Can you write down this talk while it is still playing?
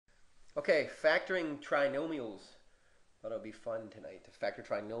Okay, factoring trinomials. Thought it would be fun tonight to factor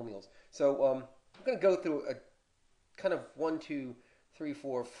trinomials. So I'm going to go through a kind of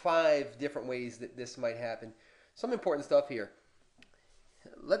 5 different ways that this might happen. Some important stuff here.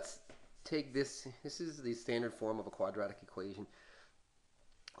 Let's take this. This is the standard form of a quadratic equation.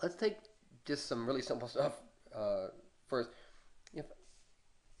 Let's take just some really simple stuff first. If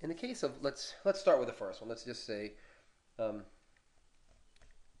in the case of let's start with the first one. Let's just say in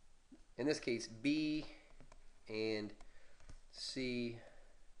this case B and C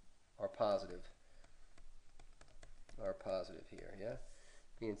are positive here, yeah?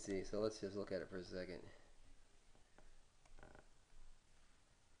 B and C. So let's just look at it for a second.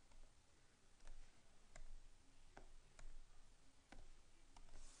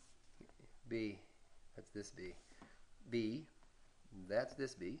 B, that's this B. B, that's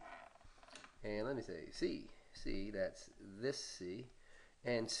this B. And let me say C. C, that's this C.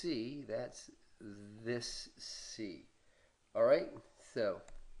 And C, that's this C. All right? So,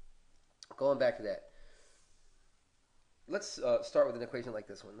 going back to that. Let's start with an equation like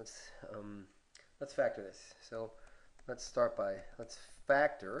this one. Let's factor this. So, let's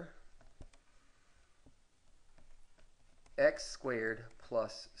factor x squared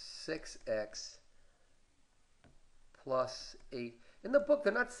plus 6x plus 8. In the book,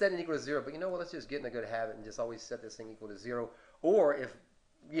 they're not setting equal to 0, but you know what? Let's just get in a good habit and just always set this thing equal to 0. Or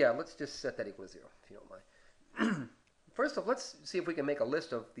let's just set that equal to 0, if you don't mind. First off, let's see if we can make a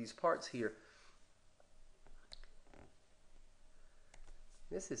list of these parts here.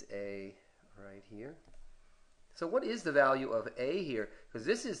 This is A right here. So what is the value of A here? Because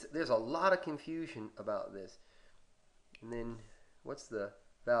there's a lot of confusion about this. And then what's the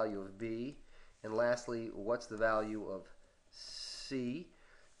value of B? And lastly, what's the value of C?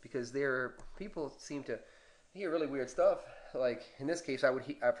 Because people seem to hear really weird stuff. Like in this case,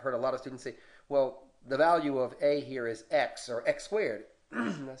 I've heard a lot of students say, well, the value of A here is x, or x squared.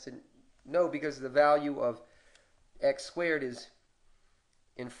 And I said, no, because the value of x squared is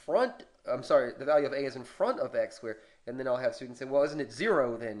in front, the value of A is in front of x squared. And then I'll have students say, well, isn't it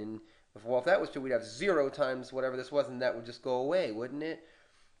 0 then? And well, if that was true, we'd have 0 times whatever this was, and that would just go away, wouldn't it?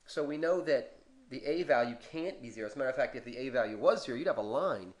 So we know that the A value can't be 0. As a matter of fact, if the A value was 0, you'd have a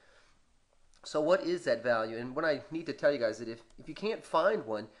line. So what is that value? And what I need to tell you guys that if you can't find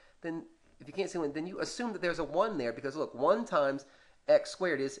one, then if you can't see one, then you assume that there's a 1 there, because look, 1 times x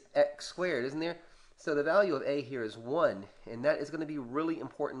squared is x squared, isn't there? So the value of A here is 1, and that is going to be really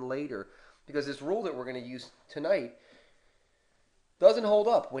important later, because this rule that we're going to use tonight doesn't hold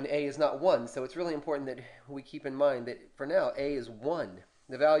up when A is not 1. So it's really important that we keep in mind that for now, A is 1.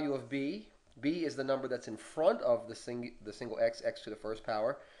 The value of B is the number that's in front of the single x to the first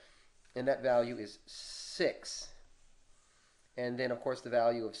power, and that value is 6. And then, of course, the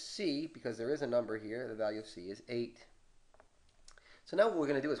value of C, because there is a number here, the value of C is 8. So now what we're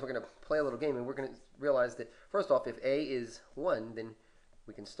going to do is we're going to play a little game, and we're going to realize that, first off, if A is 1, then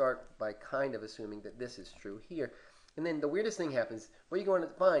we can start by kind of assuming that this is true here. And then the weirdest thing happens. What you're going to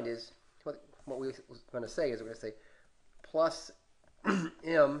find is, what we're going to say is we're going to say plus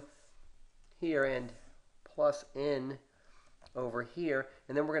m here and plus n over here.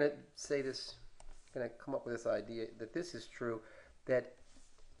 And then we're going to say this, going to come up with this idea that this is true, that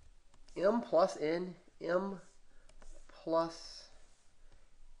m plus n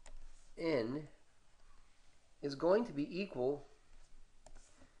is going to be equal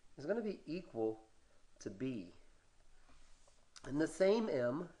to b. And the same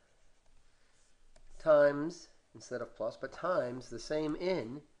m times, instead of plus, but times the same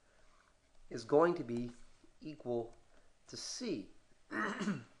n is going to be equal to c.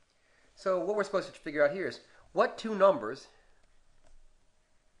 So what we're supposed to figure out here is what two numbers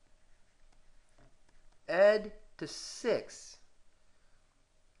add to 6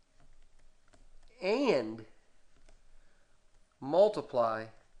 and multiply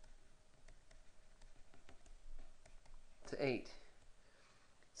to 8.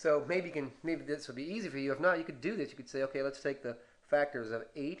 So maybe this would be easy for you. If not, you could do this. You could say, okay, let's take the factors of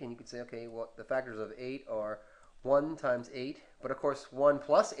 8, and you could say, okay, well, the factors of 8 are 1 times 8, but of course 1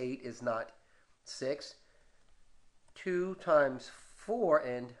 plus 8 is not 6. 2 times 4,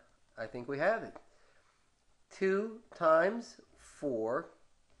 and I think we have it. 2 times 4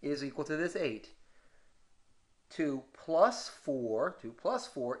 is equal to this 8. 2 plus 4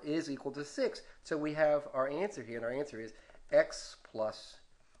 is equal to 6. So we have our answer here, and our answer is x plus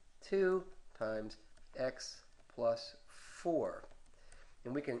 2 times x plus 4.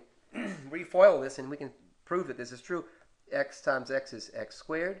 And we can refoil this, and we can prove that this is true. X times x is x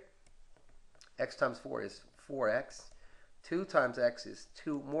squared. X times 4 is 4x. 2 times x is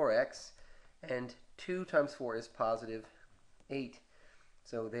 2 more x, and 2 times 4 is positive 8.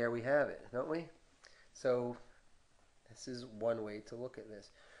 So there we have it, don't we? So this is one way to look at this.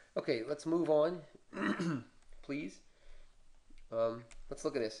 Okay, let's move on, please. Let's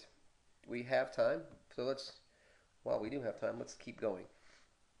look at this. We have time, so while we do have time, let's keep going.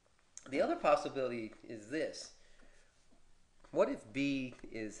 The other possibility is this. What if b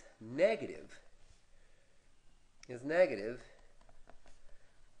is negative?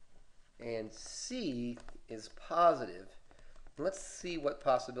 And c is positive. Let's see what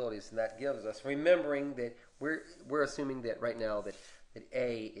possibilities that gives us. Remembering that we're assuming that right now that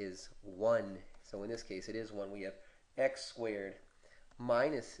a is 1. So in this case, it is 1. We have x squared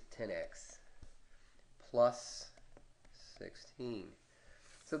minus 10x plus 16.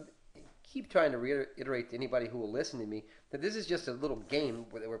 So keep trying to reiterate to anybody who will listen to me that this is just a little game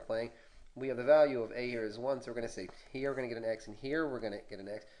that we're playing. We have the value of a here is 1, so we're going to say here we're going to get an x, and here we're going to get an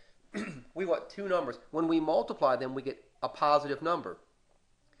x. We want two numbers. When we multiply them, we get a positive number.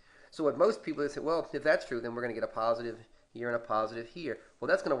 So what most people say, well, if that's true, then we're going to get a positive here and a positive here. Well,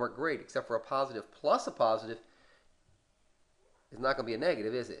 that's going to work great, except for a positive plus a positive is not going to be a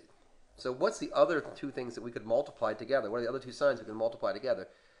negative, is it? So what's the other two things that we could multiply together? What are the other two signs we can multiply together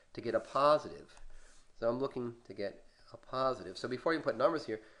to get a positive? So I'm looking to get a positive. So before you put numbers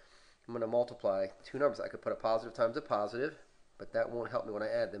here, I'm going to multiply two numbers. I could put a positive times a positive, but that won't help me when I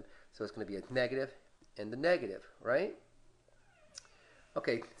add them. So it's going to be a negative and a negative, right?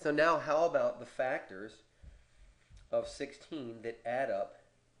 Okay, so now how about the factors of 16 that add up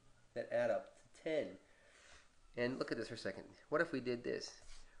to 10? And look at this for a second. What if we did this?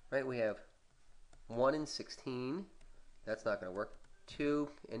 Right, we have 1 and 16. That's not going to work. 2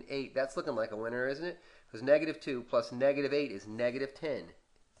 and 8. That's looking like a winner, isn't it? Because negative 2 plus negative 8 is negative 10,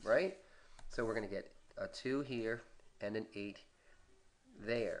 right? So we're going to get a 2 here and an 8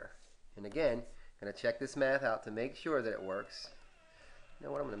 there. And again, I'm going to check this math out to make sure that it works. You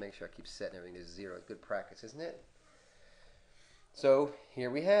know what? I'm going to make sure I keep setting everything to 0. Good practice, isn't it? So here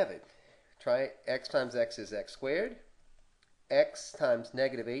we have it. Try x times x is x squared. X times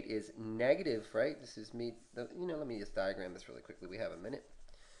negative 8 is negative, right? This is me. Let me just diagram this really quickly. We have a minute.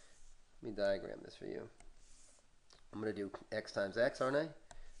 Let me diagram this for you. I'm going to do x times x, aren't I?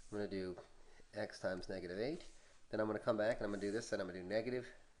 I'm going to do x times negative 8. Then I'm going to come back and I'm going to do this. Then I'm going to do negative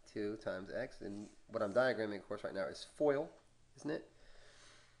 2 times x. And what I'm diagramming, of course, right now is FOIL, isn't it?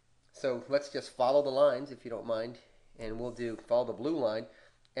 So let's just follow the lines, if you don't mind. And we'll follow the blue line.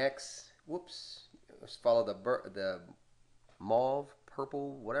 X, whoops, let's follow the mauve,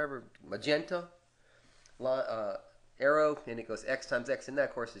 purple, whatever, magenta arrow, and it goes x times x, and that,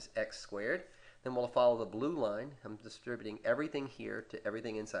 of course, is x squared. Then we'll follow the blue line. I'm distributing everything here to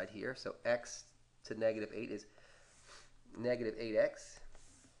everything inside here. So x to negative 8 is negative 8x,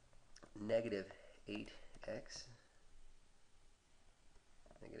 negative 8x,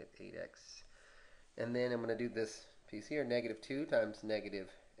 negative 8x. And then I'm going to do this piece here. Negative 2 times negative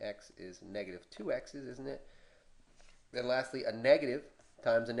x is negative 2x's, isn't it? Then lastly, a negative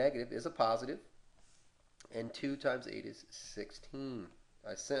times a negative is a positive. And 2 times 8 is 16.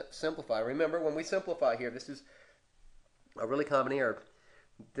 I simplify. Remember, when we simplify here, this is a really common error.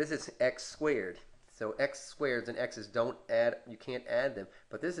 This is x squared. So x squareds and x's don't add. You can't add them.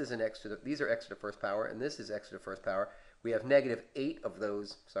 But this is an x to the, these are x to the first power, and this is x to the first power. We have negative 8 of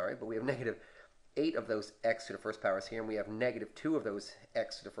those. Sorry, but we have negative 8 of those x to the first powers here, and we have negative 2 of those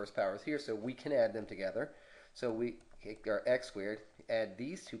x to the first powers here. So we can add them together. So we take our x squared, add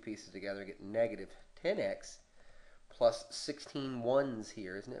these two pieces together, get negative 10x plus 16 ones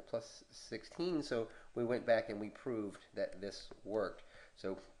here, isn't it? Plus 16. So we went back and we proved that this worked.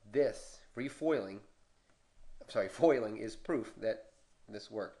 So this foiling is proof that this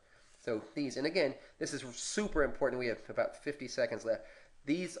worked. So these, and again, this is super important. We have about 50 seconds left.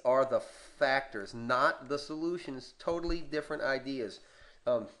 These are the factors, not the solutions. Totally different ideas.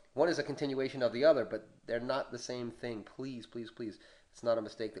 One is a continuation of the other, but they're not the same thing. Please, please, please. It's not a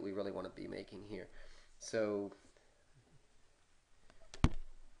mistake that we really want to be making here. So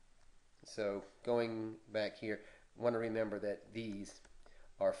going back here, I want to remember that these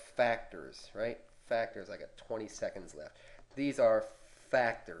are factors, right? Factors. I got 20 seconds left. These are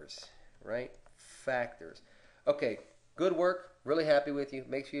factors, right? Factors. Okay, good work. Really happy with you.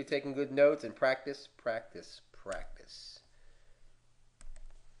 Make sure you're taking good notes and practice, practice, practice.